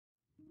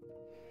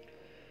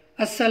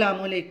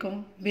अस्सलामुअलैकुम,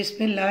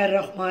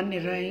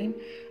 बिस्मिल्लाहिर्रहमानिर्रहीम।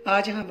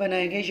 आज हम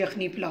बनाएंगे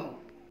यखनी पुलाव।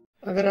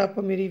 अगर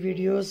आपको मेरी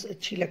वीडियोस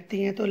अच्छी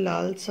लगती हैं तो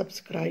लाल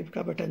सब्सक्राइब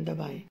का बटन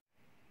दबाएं।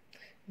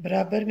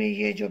 बराबर में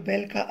ये जो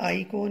बेल का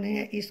आइकॉन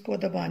है, इसको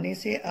दबाने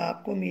से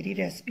आपको मेरी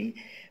रेसिपी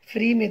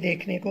फ्री में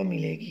देखने को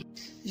मिलेगी।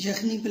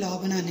 यखनी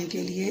पुलाव बनाने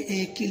के लिए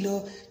 1 किलो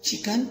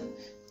चिकन,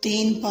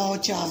 3 पाव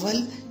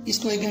चावल,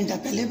 इसको 1 घंटा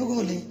पहले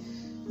भिगो लें।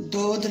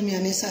 2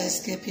 दरमियाने साइज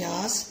के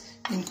प्याज,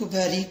 इनको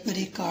बारीक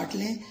बारीक काट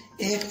लें।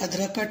 1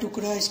 अदरक का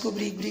टुकड़ा, इसको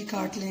बारीक बारीक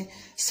काट लें।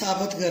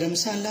 साबुत गरम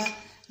मसाला,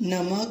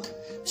 नमक,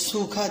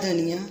 सूखा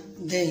धनिया,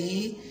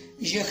 दही,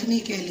 यखनी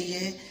के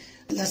लिए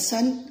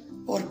लहसुन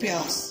और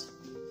प्याज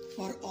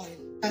और ऑयल।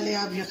 पहले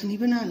आप यखनी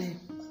बना लें।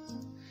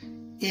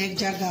 1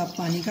 जग आप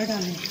पानी का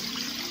डालें।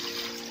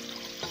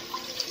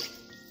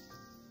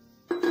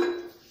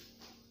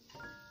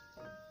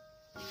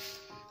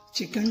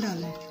 चिकन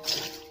डालें।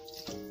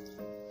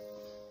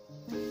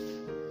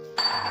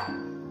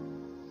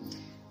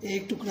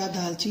 1 टुकड़ा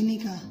दालचीनी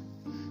का,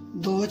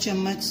 2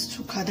 चम्मच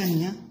सूखा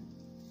धनिया,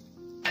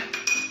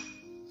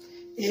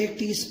 1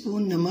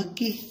 टीस्पून नमक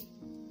की,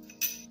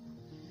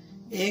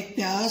 1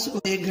 प्याज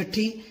और 1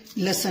 गट्ठी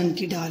लहसुन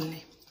की डाल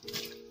लें।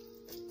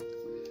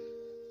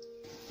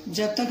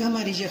 जब तक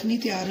हमारी यखनी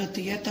तैयार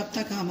होती है तब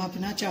तक हम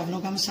अपना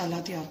चावलों का मसाला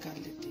तैयार कर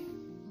लेते हैं।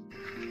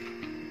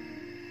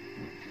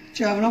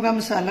 चावलों का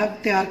मसाला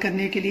तैयार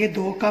करने के लिए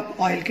 2 कप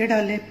ऑयल के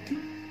डालें।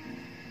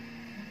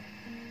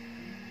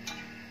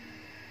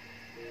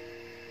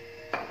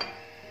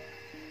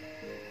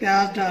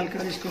 प्याज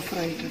डालकर इसको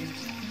फ्राई करें।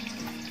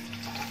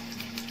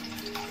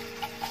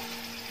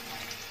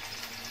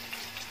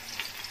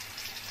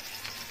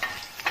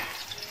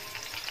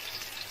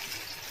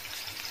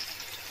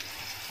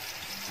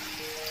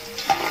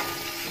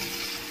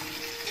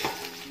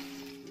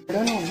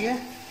 ब्राउन हो गया।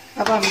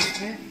 अब हम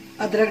इसमें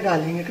अदरक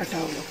डालेंगे कटा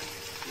हुआ।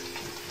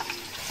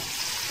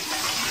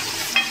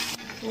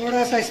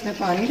 थोड़ा सा इसमें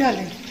पानी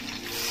डालें।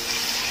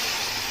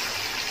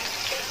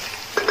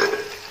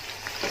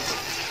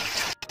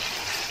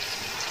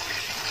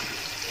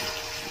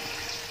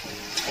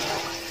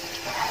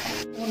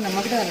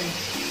 नमक डालें,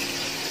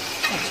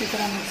 अच्छी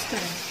तरह मिक्स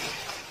करें।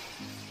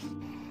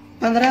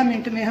 15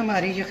 मिनट में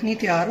हमारी यखनी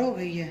तैयार हो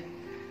गई है।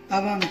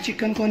 अब हम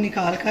चिकन को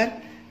निकाल कर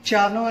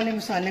चावलों वाले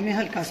मसाले में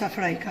हल्का सा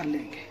फ्राई कर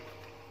लेंगे।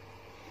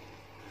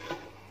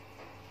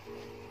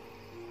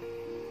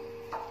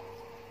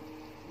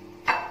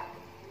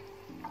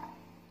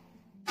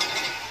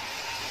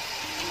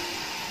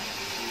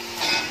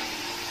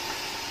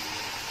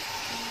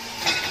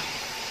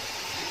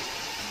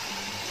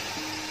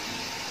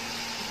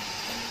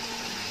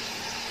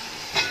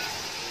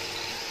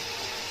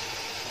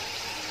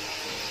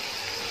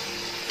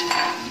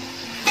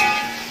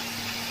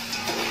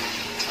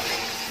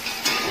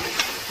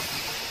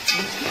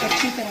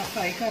 अच्छी तरह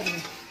फ्राई कर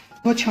लें,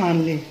 वो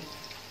छान लें।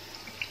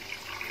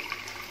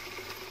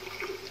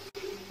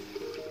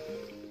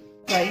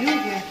 फ्राई हो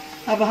गया।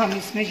 अब हम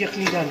इसमें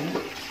यखनी डालें।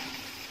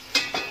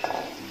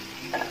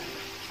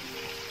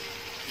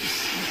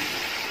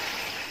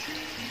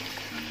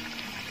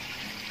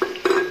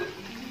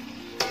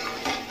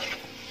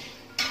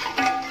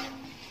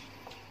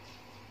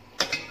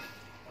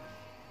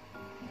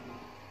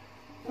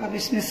 अब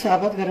इसमें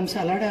साबुत गरम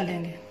मसाला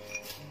डालेंगे।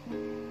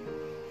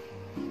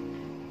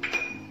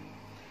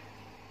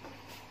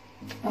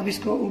 अब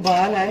इसको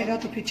उबाल आएगा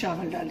तो फिर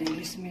चावल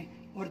डालेंगे इसमें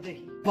और दही।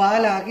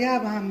 उबाल आ गया,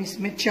 अब हम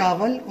इसमें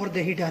चावल और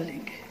दही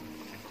डालेंगे।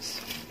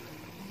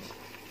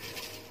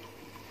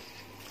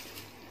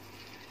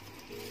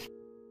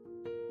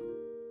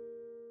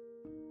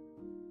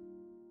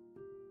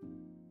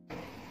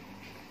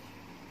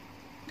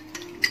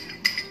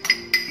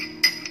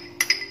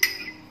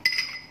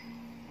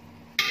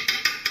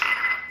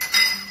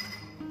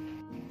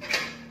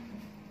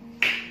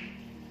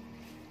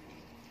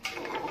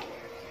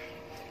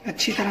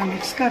 अच्छी तरह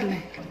मिक्स कर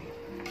लें।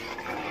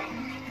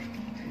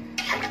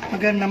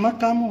 अगर नमक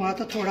कम हुआ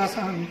तो थोड़ा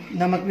सा हम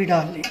नमक भी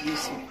डाल लेंगे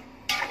इसमें।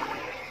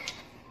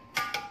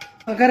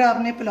 अगर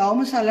आपने पुलाव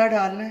मसाला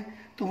डालना है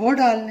तो वो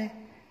डाल लें।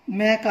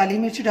 मैं काली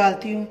मिर्च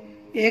डालती हूँ,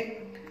 1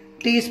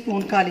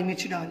 टीस्पून काली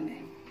मिर्च डाल लें,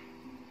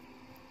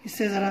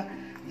 इससे ज़रा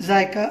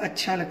जायका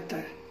अच्छा लगता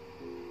है।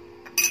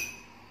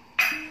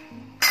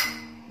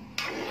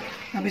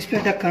 अब इस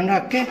पर ढक्कन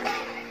रख के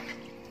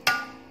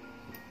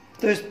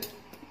तो इस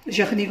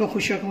यखनी को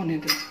खुशक होने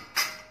दें।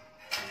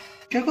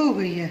 खुशक हो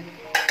गई है।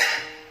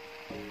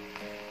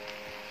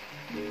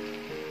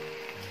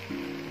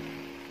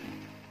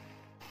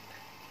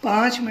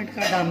 पाँच मिनट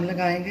का दम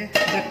लगाएंगे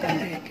ढक्कन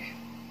देके।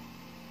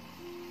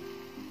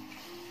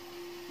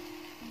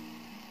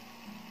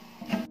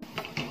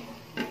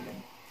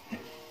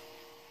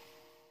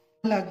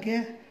 लग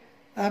गया।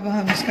 अब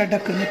हम इसका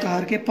ढक्कन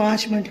उतार के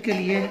 5 मिनट के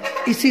लिए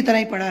इसी तरह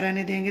ही पड़ा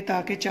रहने देंगे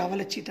ताकि चावल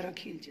अच्छी तरह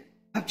खिल जाए।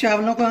 अब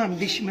चावलों को हम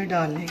डिश में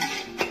डाल लेंगे।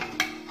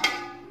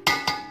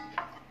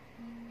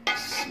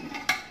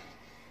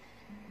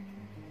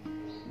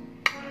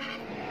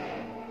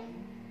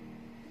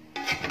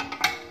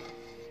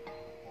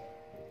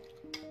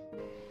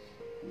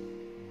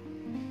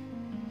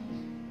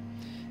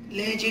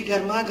 लें जी,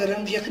 गर्मा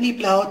गर्म यखनी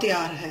पुलाव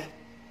तैयार है।